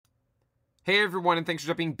Hey everyone, and thanks for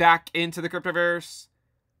jumping back into the Cryptoverse.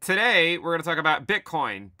 Today, we're going to talk about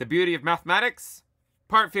Bitcoin, the beauty of mathematics,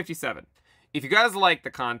 part 57. If you guys like the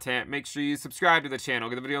content, make sure you subscribe to the channel,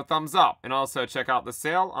 give the video a thumbs up, and also check out the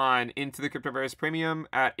sale on Into the Cryptoverse Premium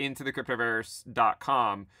at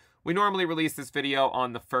intothecryptoverse.com. We normally release this video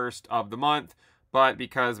on the 1st of the month, but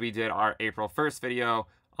because we did our April 1st video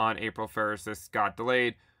on April 1st, this got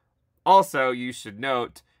delayed. Also, you should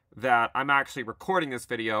note that I'm actually recording this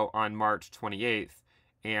video on March 28th,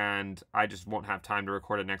 and I just won't have time to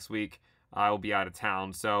record it next week. I will be out of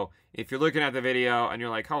town. So if you're looking at the video and you're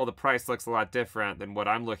like, oh, the price looks a lot different than what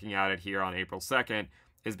I'm looking at it here on April 2nd,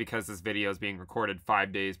 is because this video is being recorded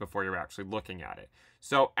 5 days before you're actually looking at it.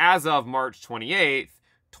 So as of March 28th,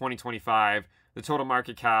 2025, the total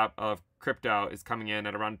market cap of crypto is coming in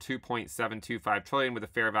at around 2.725 trillion with a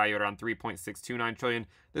fair value at around 3.629 trillion.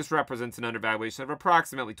 This represents an undervaluation of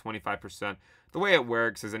approximately 25%. The way it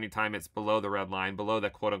works is anytime it's below the red line, below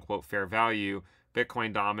the quote-unquote fair value,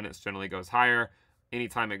 Bitcoin dominance generally goes higher.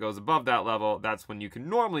 Anytime it goes above that level, that's when you can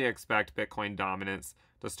normally expect Bitcoin dominance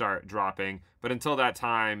to start dropping. But until that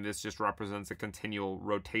time, this just represents a continual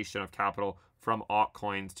rotation of capital from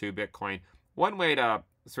altcoins to Bitcoin. One way to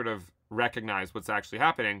sort of recognize what's actually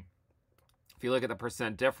happening, if you look at the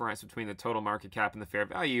percent difference between the total market cap and the fair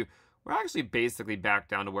value, we're actually basically back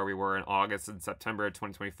down to where we were in August and September of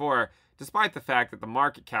 2024, despite the fact that the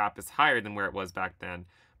market cap is higher than where it was back then.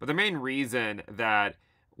 But the main reason that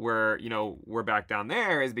we're back down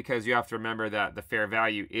there is because you have to remember that the fair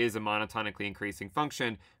value is a monotonically increasing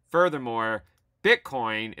function. Furthermore,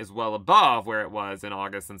 Bitcoin is well above where it was in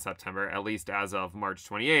August and September, at least as of March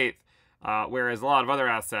 28th, whereas a lot of other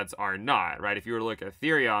assets are not, right? If you were to look at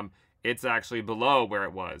Ethereum, it's actually below where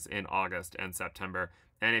it was in August and September.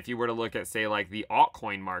 And if you were to look at, say, like the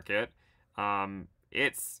altcoin market,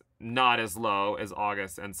 it's not as low as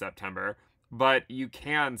August and September. But you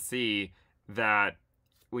can see that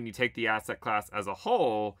when you take the asset class as a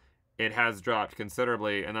whole, it has dropped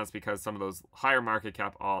considerably. And that's because some of those higher market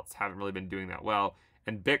cap alts haven't really been doing that well.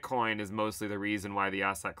 And Bitcoin is mostly the reason why the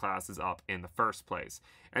asset class is up in the first place.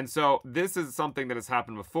 And so this is something that has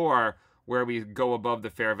happened before, where we go above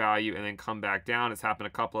the fair value and then come back down. It's happened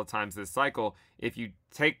a couple of times this cycle. If you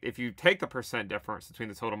take the percent difference between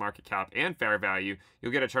the total market cap and fair value,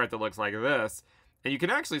 you'll get a chart that looks like this. And you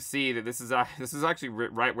can actually see that this is actually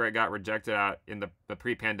right where it got rejected at in the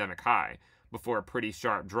pre-pandemic high, before a pretty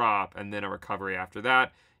sharp drop and then a recovery after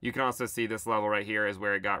that. You can also see this level right here is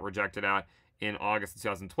where it got rejected at in August of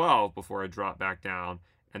 2012 before it dropped back down,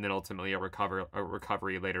 and then ultimately a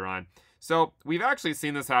recovery later on. So we've actually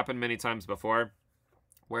seen this happen many times before,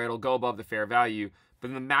 where it'll go above the fair value, but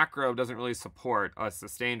then the macro doesn't really support a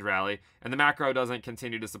sustained rally, and the macro doesn't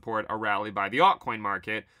continue to support a rally by the altcoin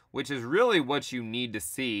market, which is really what you need to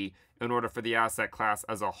see in order for the asset class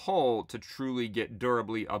as a whole to truly get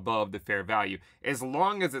durably above the fair value. As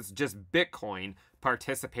long as it's just Bitcoin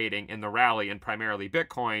participating in the rally, and primarily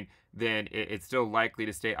Bitcoin, then it's still likely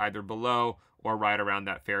to stay either below or right around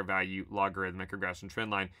that fair value logarithmic regression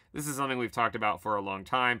trend line. This is something we've talked about for a long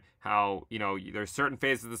time, how, there's certain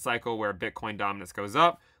phases of the cycle where Bitcoin dominance goes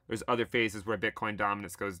up, there's other phases where Bitcoin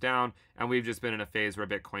dominance goes down, and we've just been in a phase where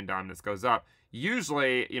Bitcoin dominance goes up.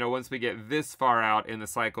 Usually, once we get this far out in the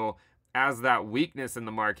cycle, as that weakness in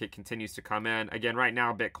the market continues to come in, again, right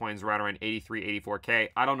now, Bitcoin's right around 83, 84K.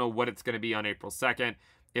 I don't know what it's going to be on April 2nd.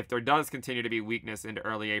 If there does continue to be weakness into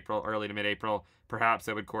early April, early to mid-April, perhaps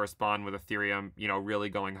it would correspond with Ethereum, really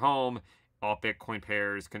going home, all Bitcoin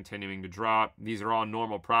pairs continuing to drop. These are all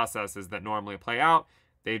normal processes that normally play out.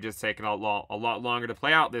 They've just taken a lot longer to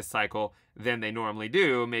play out this cycle than they normally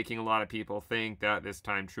do, making a lot of people think that this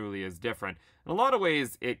time truly is different. In a lot of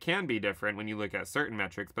ways, it can be different when you look at certain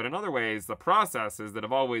metrics, but in other ways, the processes that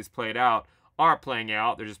have always played out are playing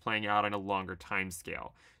out. They're just playing out on a longer time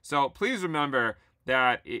scale. So please remember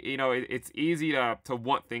that it's easy to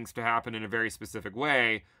want things to happen in a very specific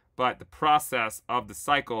way, but the process of the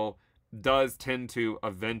cycle does tend to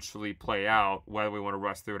eventually play out. Whether we want to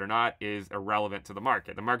rush through it or not is irrelevant to the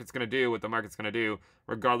market. The market's going to do what the market's going to do,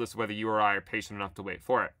 regardless of whether you or I are patient enough to wait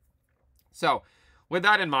for it. So with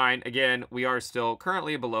that in mind, again, we are still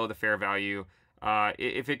currently below the fair value.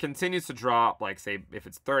 If it continues to drop, like say if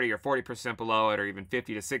it's 30 or 40% below it, or even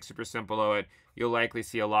 50 to 60% below it, you'll likely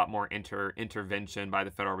see a lot more intervention by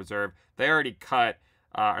the Federal Reserve. They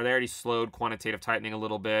already slowed quantitative tightening a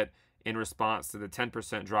little bit in response to the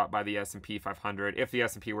 10% drop by the S&P 500. If the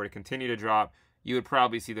S&P were to continue to drop, you would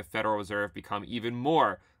probably see the Federal Reserve become even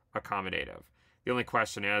more accommodative. The only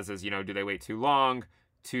question is do they wait too long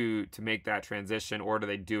to make that transition, or do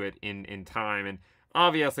they do it in time? And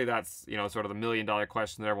Obviously, that's, you know, sort of the million-dollar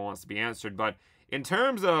question that everyone wants to be answered. But in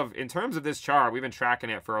terms of this chart, we've been tracking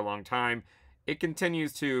it for a long time. It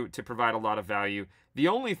continues to provide a lot of value. The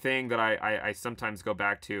only thing that I sometimes go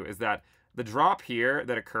back to is that the drop here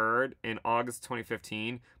that occurred in August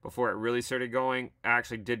 2015, before it really started going,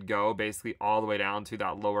 actually did go basically all the way down to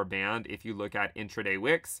that lower band if you look at intraday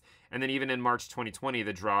wicks. And then even in March 2020,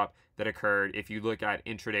 the drop that occurred, if you look at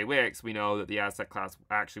intraday wicks, we know that the asset class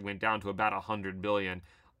actually went down to about 100 billion.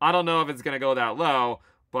 I don't know if it's going to go that low,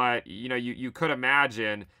 but you know, you could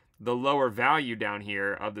imagine the lower value down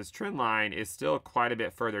here of this trend line is still quite a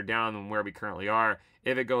bit further down than where we currently are.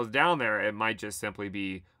 If it goes down there, it might just simply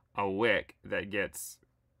be a wick that gets,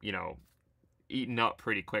 you know, eaten up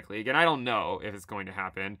pretty quickly. Again, I don't know if it's going to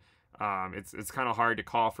happen. It's kind of hard to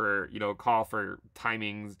call for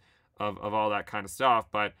timings of all that kind of stuff,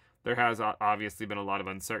 but there has obviously been a lot of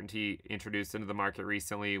uncertainty introduced into the market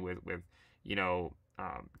recently with you know,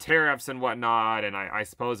 tariffs and whatnot. And I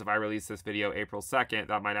suppose if I release this video April 2nd,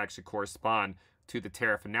 that might actually correspond to the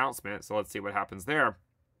tariff announcement. So let's see what happens there.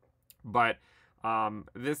 But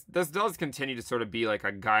this does continue to sort of be like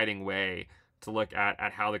a guiding way to look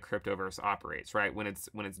at how the cryptoverse operates, right? When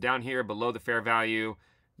it's down here below the fair value,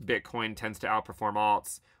 Bitcoin tends to outperform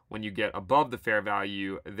alts. When you get above the fair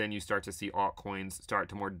value, then you start to see altcoins start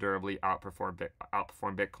to more durably outperform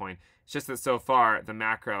Bitcoin. It's just that so far, the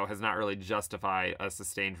macro has not really justified a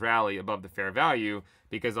sustained rally above the fair value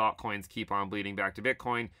because altcoins keep on bleeding back to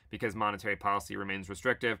Bitcoin because monetary policy remains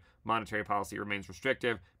restrictive. Monetary policy remains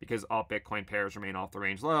restrictive because alt Bitcoin pairs remain off the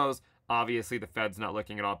range lows. Obviously, the Fed's not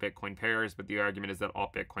looking at all Bitcoin pairs, but the argument is that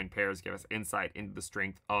all Bitcoin pairs give us insight into the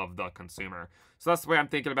strength of the consumer. So that's the way I'm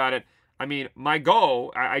thinking about it. I mean, my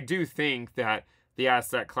goal, I do think that the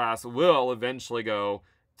asset class will eventually go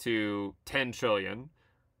to 10 trillion,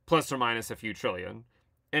 plus or minus a few trillion.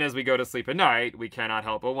 And as we go to sleep at night, we cannot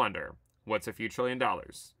help but wonder, what's a few $1 trillion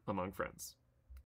among friends?